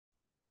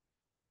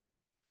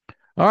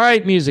All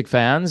right, music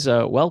fans,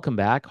 welcome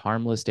back.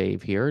 Harmless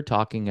Dave here,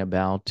 talking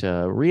about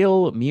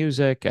real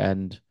music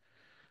and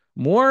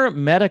more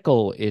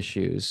medical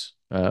issues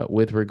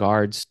with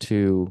regards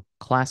to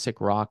classic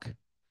rock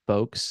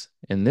folks.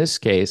 In this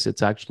case,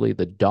 it's actually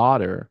the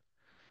daughter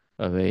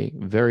of a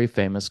very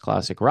famous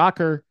classic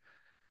rocker.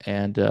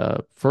 And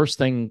first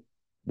thing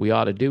we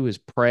ought to do is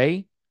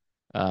pray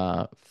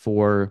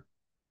for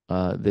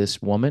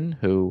this woman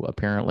who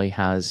apparently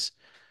has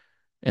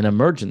an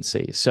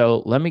emergency.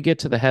 So let me get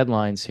to the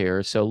headlines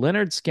here. So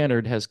Leonard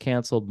Skinner has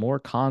canceled more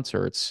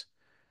concerts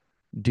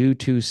due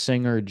to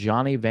singer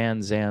Johnny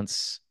Van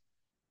Zant's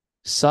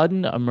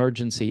sudden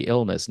emergency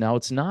illness. Now,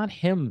 it's not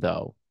him,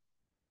 though.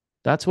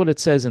 That's what it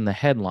says in the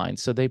headline.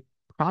 So they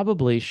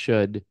probably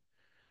should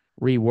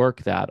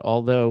rework that.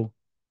 Although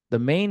the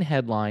main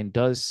headline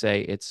does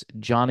say it's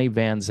Johnny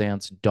Van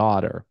Zant's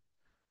daughter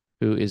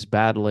who is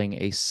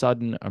battling a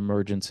sudden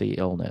emergency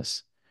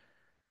illness.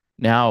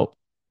 Now,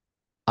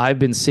 I've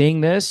been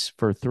seeing this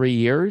for 3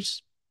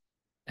 years.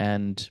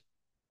 And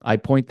I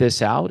point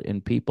this out,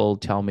 and people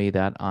tell me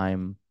that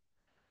I'm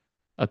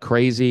a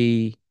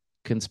crazy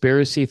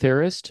conspiracy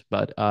theorist.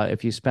 But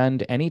if you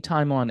spend any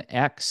time on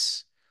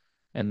X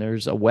and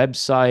there's a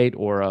website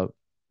or I'm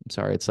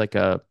sorry, it's like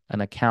an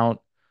account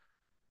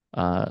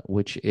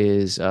which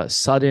is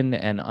sudden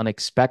and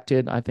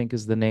unexpected, I think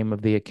is the name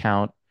of the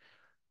account.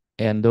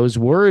 And those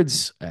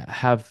words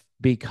have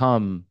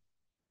become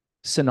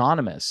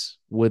synonymous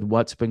with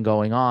what's been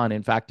going on.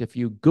 In fact, if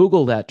you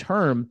Google that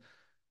term,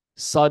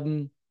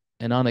 sudden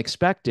and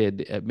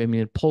unexpected, I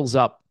mean, it pulls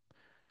up.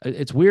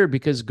 It's weird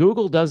because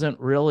Google doesn't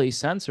really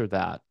censor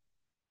that.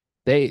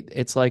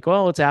 It's like,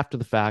 well, it's after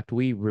the fact.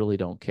 We really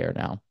don't care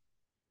now.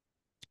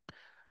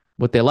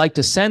 What they like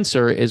to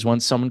censor is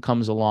when someone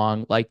comes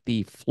along, like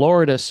the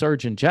Florida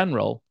Surgeon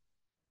General.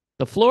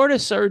 The Florida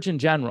Surgeon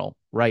General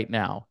right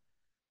now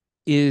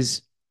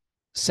is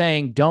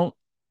saying, don't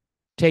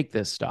take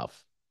this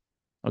stuff.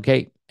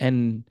 Okay.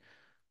 And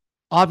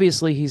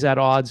obviously, he's at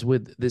odds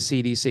with the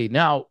CDC.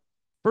 Now,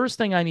 first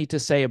thing I need to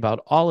say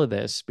about all of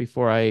this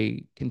before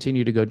I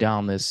continue to go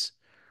down this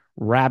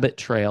rabbit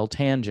trail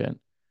tangent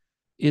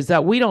is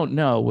that we don't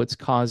know what's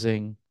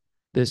causing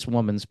this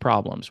woman's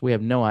problems. We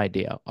have no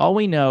idea. All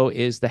we know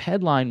is the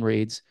headline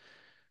reads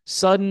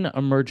sudden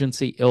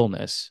emergency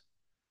illness.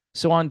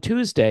 So on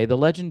Tuesday, the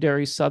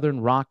legendary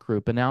Southern rock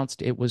group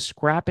announced it was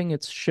scrapping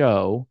its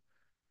show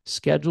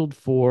scheduled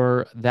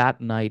for that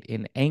night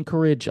in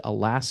Anchorage,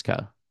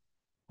 Alaska.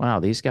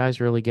 Wow, these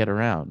guys really get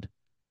around.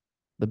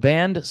 The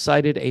band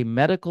cited a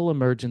medical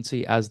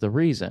emergency as the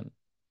reason,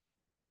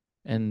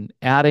 and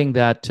adding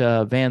that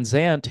Van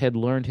Zant had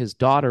learned his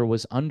daughter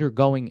was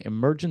undergoing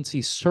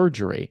emergency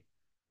surgery.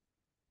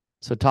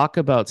 So, talk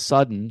about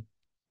sudden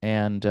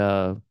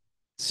and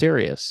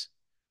serious.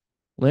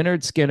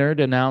 Leonard Skinner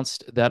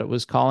announced that it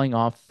was calling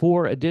off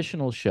 4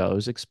 additional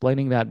shows,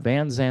 explaining that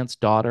Van Zant's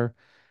daughter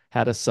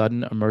had a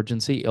sudden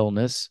emergency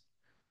illness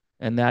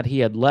and that he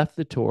had left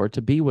the tour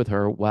to be with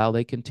her while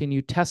they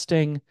continued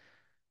testing,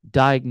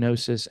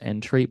 diagnosis,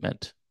 and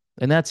treatment.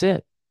 And that's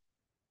it.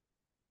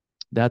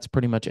 That's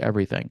pretty much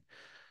everything.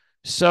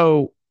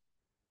 So,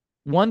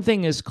 one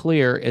thing is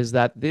clear is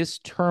that this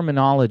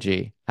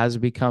terminology has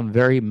become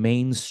very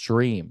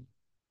mainstream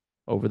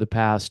over the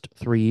past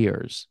 3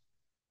 years.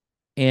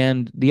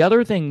 And the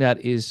other thing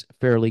that is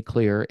fairly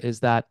clear is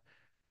that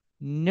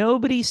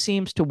nobody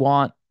seems to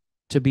want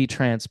to be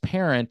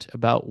transparent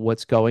about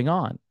what's going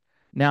on.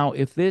 Now,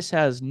 if this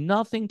has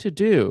nothing to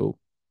do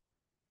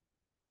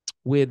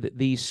with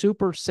the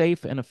super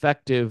safe and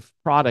effective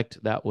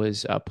product that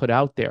was put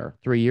out there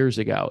 3 years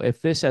ago,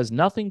 if this has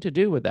nothing to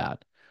do with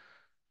that,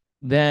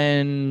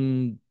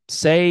 then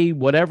say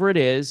whatever it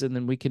is, and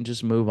then we can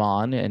just move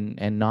on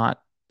and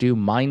not do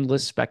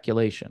mindless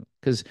speculation.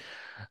 Because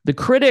the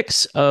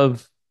critics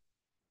of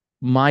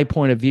my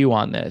point of view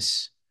on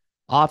this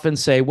often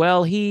say,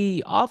 well,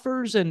 he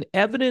offers an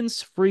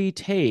evidence free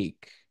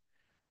take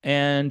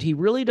and he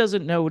really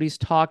doesn't know what he's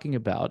talking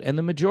about. And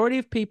the majority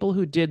of people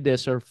who did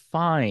this are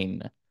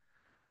fine.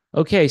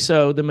 Okay,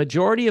 so the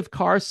majority of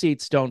car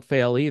seats don't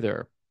fail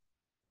either.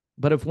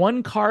 But if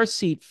one car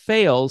seat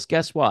fails,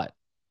 guess what?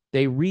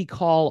 They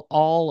recall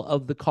all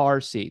of the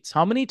car seats.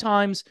 How many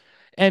times?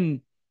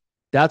 And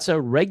that's a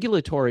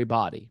regulatory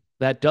body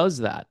that does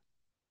that,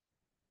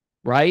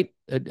 right?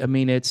 I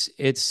mean, it's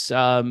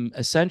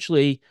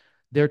essentially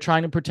they're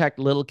trying to protect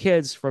little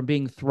kids from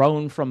being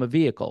thrown from a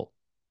vehicle.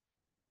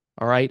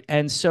 All right.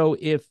 And so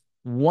if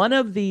one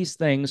of these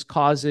things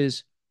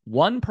causes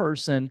one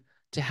person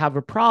to have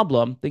a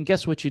problem, then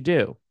guess what you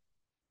do?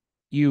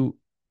 You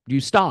you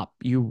stop,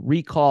 you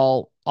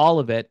recall all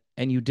of it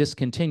and you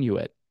discontinue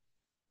it.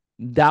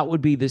 That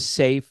would be the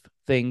safe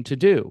thing to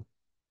do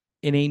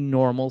in a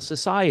normal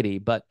society,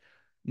 but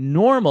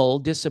normal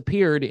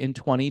disappeared in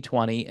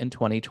 2020 and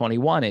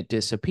 2021. It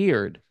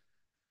disappeared.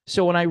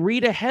 So when I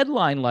read a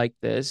headline like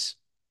this,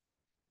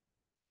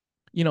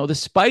 the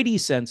spidey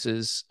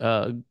senses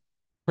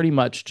pretty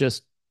much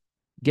just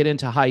get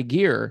into high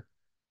gear.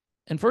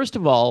 And first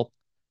of all,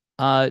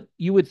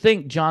 you would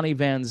think Johnny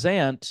Van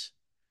Zant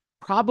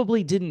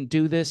probably didn't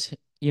do this,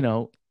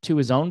 to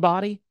his own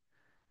body.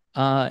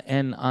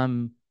 And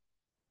I'm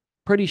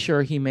pretty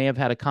sure he may have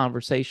had a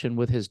conversation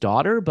with his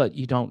daughter, but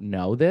you don't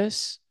know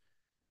this.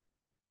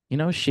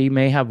 She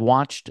may have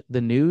watched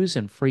the news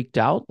and freaked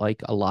out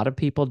like a lot of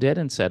people did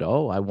and said,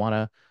 "Oh, I want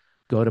to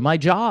go to my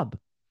job.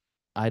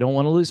 I don't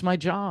want to lose my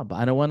job.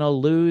 I don't want to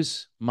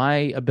lose my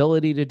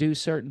ability to do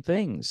certain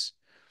things."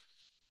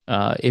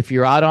 If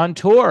you're out on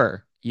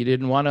tour, you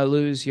didn't want to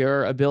lose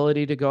your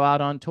ability to go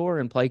out on tour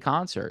and play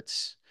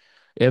concerts.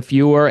 If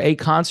you were a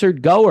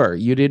concert goer,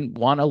 you didn't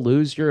want to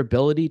lose your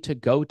ability to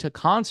go to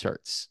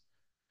concerts.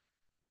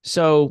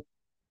 So,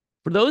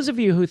 for those of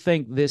you who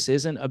think this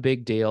isn't a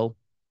big deal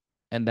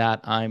and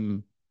that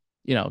I'm,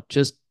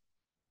 just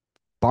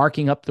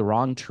barking up the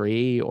wrong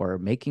tree or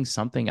making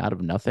something out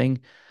of nothing,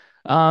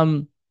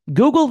 um,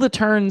 Google the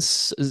term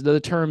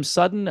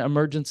sudden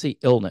emergency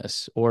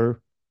illness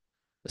or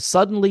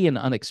suddenly and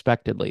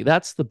unexpectedly.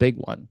 That's the big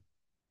one.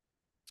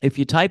 If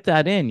you type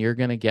that in, you're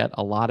going to get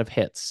a lot of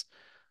hits,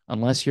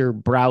 unless your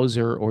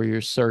browser or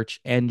your search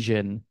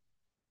engine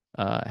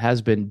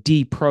has been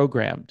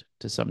deprogrammed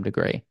to some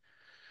degree.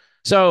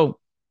 So,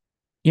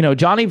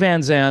 Johnny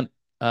Van Zant,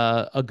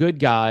 a good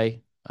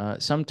guy.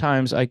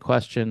 Sometimes I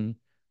question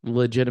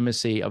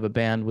legitimacy of a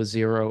band with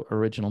zero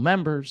original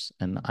members,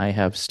 and I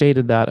have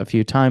stated that a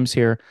few times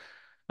here.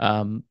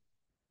 Um,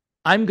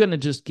 I'm going to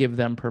just give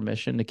them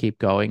permission to keep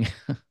going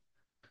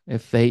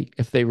if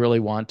they really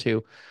want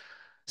to.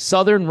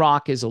 Southern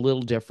rock is a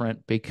little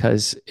different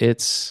because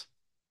it's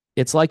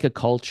like a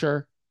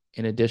culture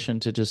in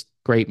addition to just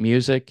great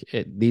music.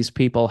 These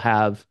people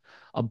have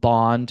a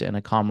bond and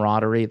a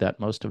camaraderie that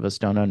most of us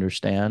don't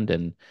understand.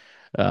 And,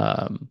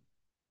 um,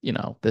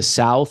 the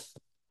South,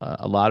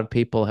 a lot of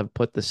people have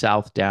put the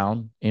South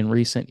down in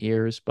recent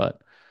years,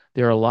 but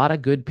there are a lot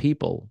of good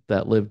people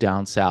that live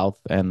down South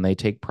and they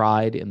take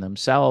pride in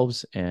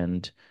themselves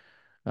and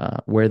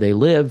where they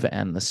live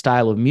and the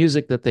style of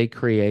music that they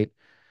create.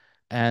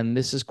 And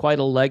this is quite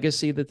a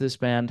legacy that this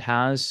band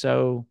has.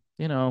 So,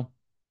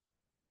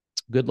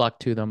 good luck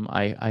to them.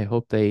 I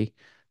hope they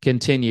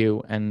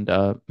continue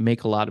and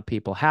make a lot of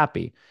people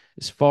happy.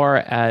 As far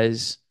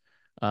as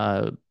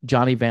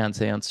Johnny Van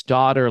Zant's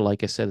daughter,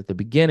 like I said at the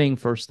beginning,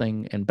 first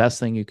thing and best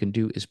thing you can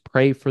do is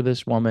pray for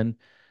this woman.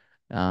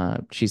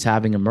 She's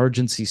having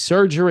emergency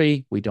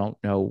surgery. We don't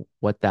know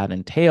what that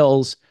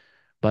entails,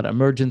 but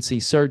emergency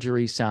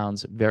surgery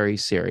sounds very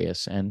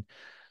serious. And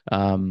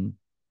um,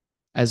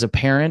 as a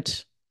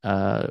parent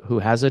who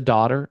has a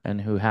daughter and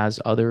who has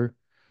other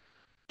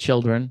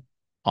children,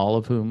 all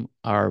of whom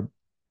are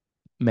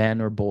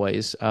men or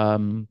boys.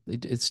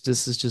 It's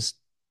this is just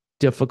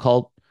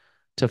difficult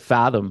to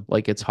fathom.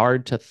 Like it's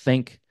hard to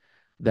think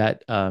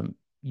that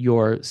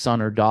your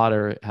son or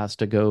daughter has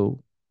to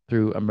go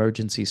through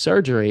emergency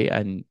surgery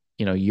and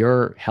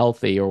you're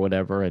healthy or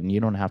whatever and you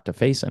don't have to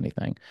face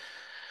anything.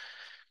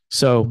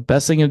 So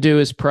best thing to do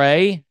is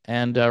pray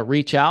and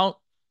reach out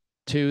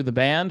to the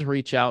band,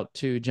 reach out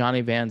to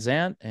Johnny Van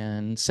Zant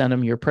and send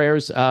him your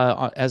prayers.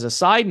 As a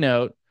side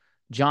note,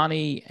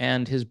 Johnny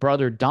and his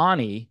brother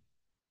Donnie,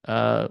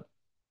 uh,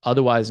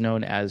 otherwise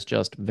known as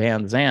just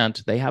Van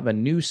Zant, they have a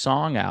new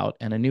song out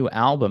and a new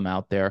album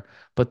out there.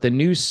 But the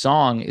new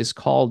song is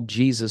called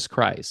Jesus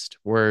Christ,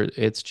 where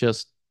it's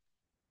just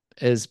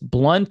as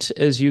blunt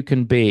as you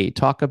can be.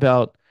 Talk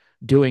about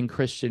doing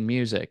Christian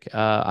music.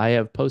 I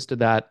have posted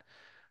that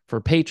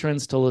for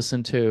patrons to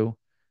listen to.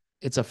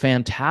 It's a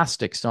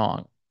fantastic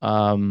song.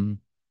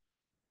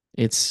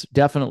 It's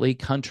definitely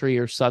country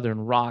or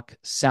southern rock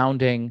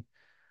sounding.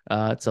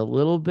 It's a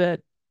little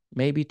bit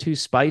maybe too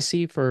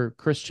spicy for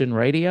Christian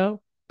radio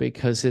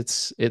because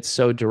it's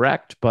so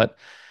direct, but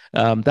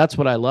that's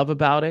what I love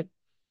about it.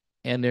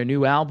 And their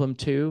new album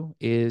too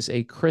is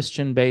a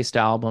Christian-based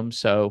album,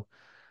 so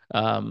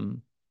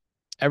um,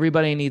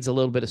 everybody needs a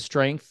little bit of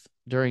strength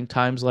during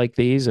times like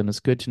these, and it's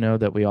good to know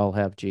that we all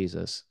have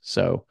Jesus.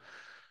 So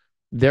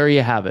there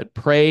you have it.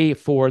 Pray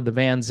for the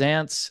Van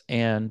Zants,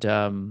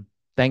 and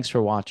thanks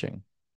for watching.